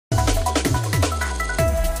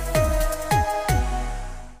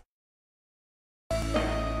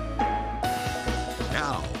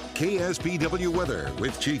KSBW weather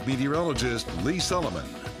with Chief Meteorologist Lee Solomon.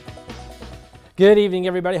 Good evening,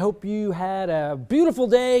 everybody. Hope you had a beautiful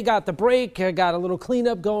day, got the break, got a little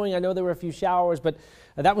cleanup going. I know there were a few showers, but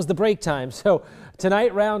that was the break time. So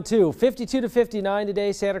tonight, round two, 52 to 59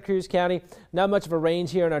 today, Santa Cruz County. Not much of a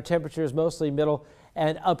range here, and our temperatures mostly middle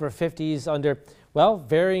and upper 50s under, well,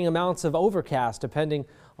 varying amounts of overcast depending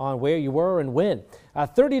on where you were and when.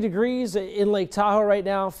 30 degrees in Lake Tahoe right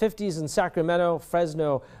now, 50s in Sacramento,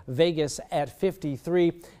 Fresno, Vegas at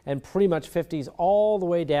 53, and pretty much 50s all the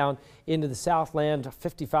way down into the Southland,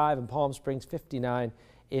 55 in Palm Springs, 59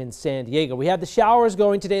 in San Diego. We had the showers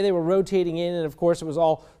going today. They were rotating in, and of course it was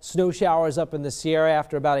all snow showers up in the Sierra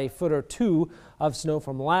after about a foot or two of snow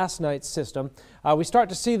from last night's system. We start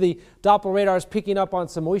to see the Doppler radars picking up on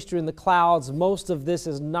some moisture in the clouds. Most of this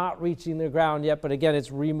is not reaching the ground yet, but again,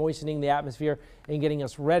 it's re-moistening the atmosphere and getting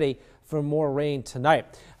us ready for more rain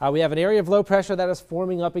tonight. We have an area of low pressure that is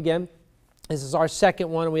forming up again. This is our second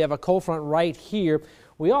one. We have a cold front right here.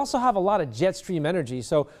 We also have a lot of jet stream energy.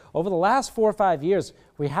 So over the last 4 or 5 years,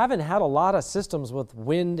 we haven't had a lot of systems with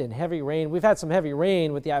wind and heavy rain. We've had some heavy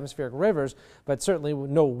rain with the atmospheric rivers, but certainly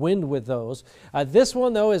no wind with those. This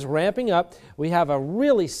one, though, is ramping up. We have a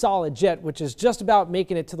really solid jet, which is just about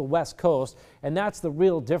making it to the west coast, and that's the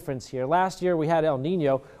real difference here. Last year, we had El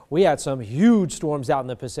Nino. We had some huge storms out in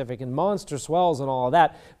the Pacific and monster swells and all of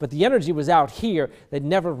that, but the energy was out here that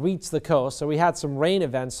never reached the coast. So we had some rain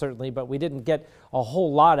events, certainly, but we didn't get a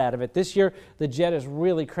whole lot out of it. This year, the jet is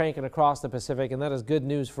really cranking across the Pacific, and that is good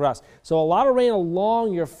news for us. So a lot of rain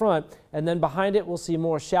along your front, and then behind it, we'll see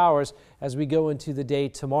more showers as we go into the day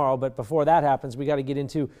tomorrow. But before that happens, we got to get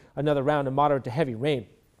into another round of moderate to heavy rain.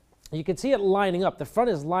 You can see it lining up. The front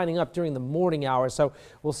is lining up during the morning hours. So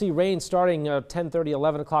we'll see rain starting 10:30,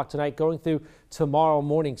 11 o'clock tonight, going through tomorrow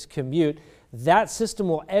morning's commute. That system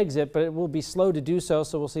will exit, but it will be slow to do so.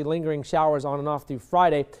 So we'll see lingering showers on and off through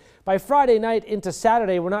Friday. By Friday night into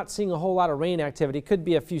Saturday, we're not seeing a whole lot of rain activity. Could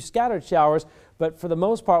be a few scattered showers, but for the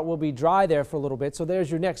most part, we'll be dry there for a little bit. So there's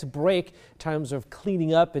your next break in terms of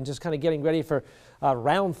cleaning up and just kind of getting ready for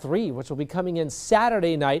round three, which will be coming in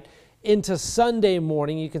Saturday night into Sunday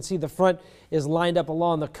morning. You can see the front is lined up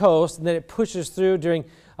along the coast, and then it pushes through during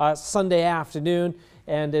Sunday afternoon,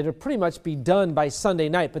 and it'll pretty much be done by Sunday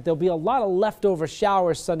night. But there'll be a lot of leftover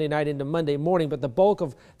showers Sunday night into Monday morning, but the bulk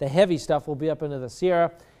of the heavy stuff will be up into the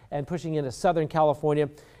Sierra and pushing into Southern California.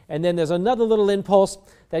 And then there's another little impulse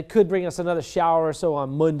that could bring us another shower or so on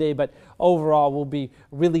Monday, but overall we'll be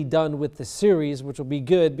really done with the series, which will be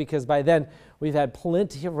good because by then we've had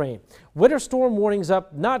plenty of rain. Winter storm warnings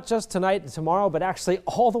up, not just tonight and tomorrow, but actually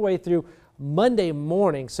all the way through Monday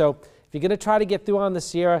morning. So if you're going to try to get through on the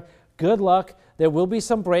Sierra, good luck. There will be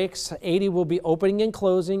some breaks. 80 will be opening and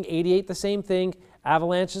closing, 88 the same thing.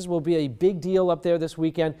 Avalanches will be a big deal up there this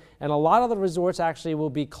weekend, and a lot of the resorts actually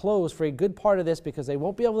will be closed for a good part of this because they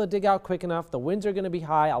won't be able to dig out quick enough. The winds are going to be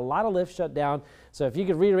high, a lot of lifts shut down. So if you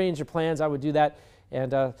could rearrange your plans, I would do that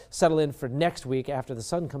and settle in for next week after the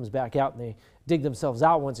sun comes back out and they dig themselves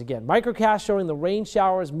out once again. Microcast showing the rain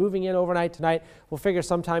showers moving in overnight tonight. We'll figure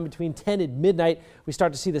sometime between 10 and midnight we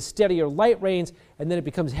start to see the steadier light rains, and then it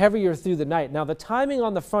becomes heavier through the night. Now the timing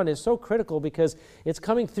on the front is so critical because it's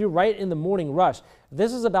coming through right in the morning rush.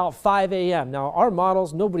 This is about 5 a.m. Now our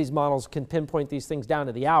models, nobody's models can pinpoint these things down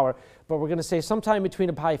to the hour, but we're going to say sometime between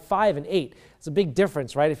about 5 and 8. It's a big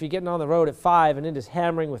difference, right? If you're getting on the road at 5 and it is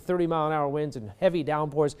hammering with 30-mile-an-hour winds and heavy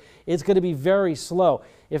downpours, it's going to be very slow.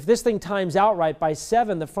 If this thing times out right, by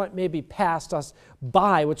 7, the front may be past us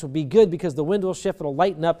by, which will be good because the wind will shift, it'll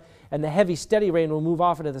lighten up, and the heavy, steady rain will move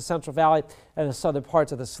off into the Central Valley and the southern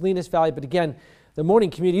parts of the Salinas Valley. But again, the morning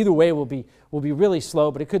commute either way will be really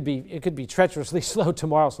slow, but it could be treacherously slow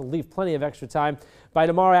tomorrow, so leave plenty of extra time. By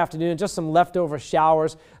tomorrow afternoon, just some leftover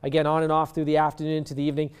showers, again on and off through the afternoon to the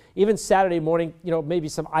evening. Even Saturday morning, maybe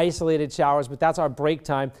some isolated showers, but that's our break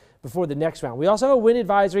time before the next round. We also have a wind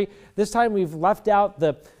advisory. This time we've left out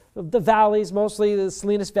the valleys, mostly the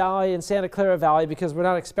Salinas Valley and Santa Clara Valley, because we're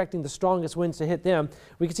not expecting the strongest winds to hit them.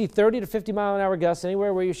 We can see 30 to 50-mile-an-hour gusts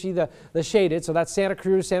anywhere where you see the shaded. So that's Santa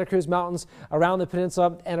Cruz Mountains around the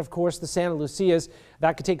peninsula, and of course the Santa Lucias.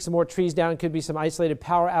 That could take some more trees down, could be some isolated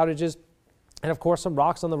power outages. And of course some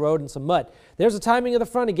rocks on the road and some mud. There's the timing of the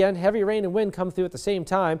front again. Heavy rain and wind come through at the same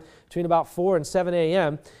time between about 4 and 7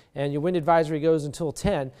 a.m. and your wind advisory goes until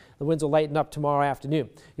 10. The winds will lighten up tomorrow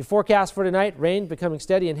afternoon. Your forecast for tonight: rain becoming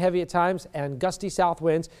steady and heavy at times and gusty south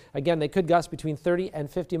winds. Again, they could gust between 30 and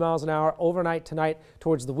 50 miles an hour overnight tonight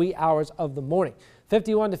towards the wee hours of the morning.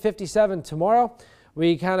 51 to 57 tomorrow.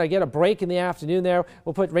 We kind of get a break in the afternoon there.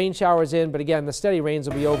 We'll put rain showers in, but again, the steady rains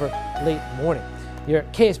will be over late morning. Your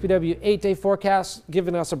KSBW 8-day forecast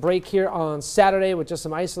giving us a break here on Saturday with just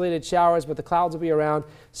some isolated showers, but the clouds will be around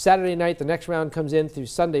Saturday night. The next round comes in through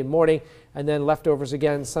Sunday morning, and then leftovers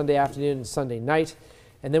again Sunday afternoon and Sunday night.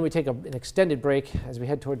 And then we take an extended break as we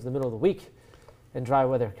head towards the middle of the week, and dry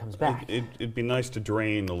weather comes back. It'd be nice to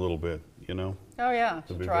drain a little bit, you know? Oh, yeah.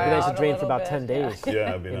 It'd be nice to drain for about 10 days. Yeah,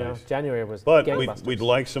 it'd be you nice. know, January was But gangbusters. we'd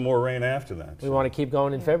like some more rain after that. We want to keep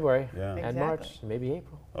going in February and March, Exactly. maybe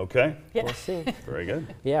April. Okay. Yeah. We'll see. Very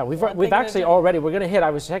good. Yeah, we've One thing actually at a time. already, we're going to hit,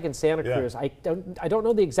 I was checking Santa Yeah. Cruz. I don't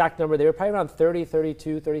know the exact number. They were probably around 30,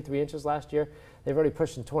 32, 33 inches last year. They've already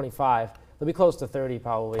pushed in 25. They'll be close to 30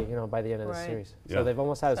 probably, you know, by the end of the Right. series. Yeah. So they've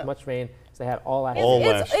almost had as much rain as they had all last All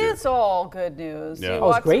year. last year. It's all good news. Yeah. You Oh,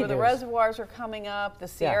 it's watch great where the news. reservoirs are coming up. The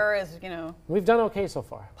Sierra is, you know, We've done okay so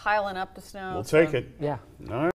far. piling up the snow. We'll so- take it. Yeah. All right.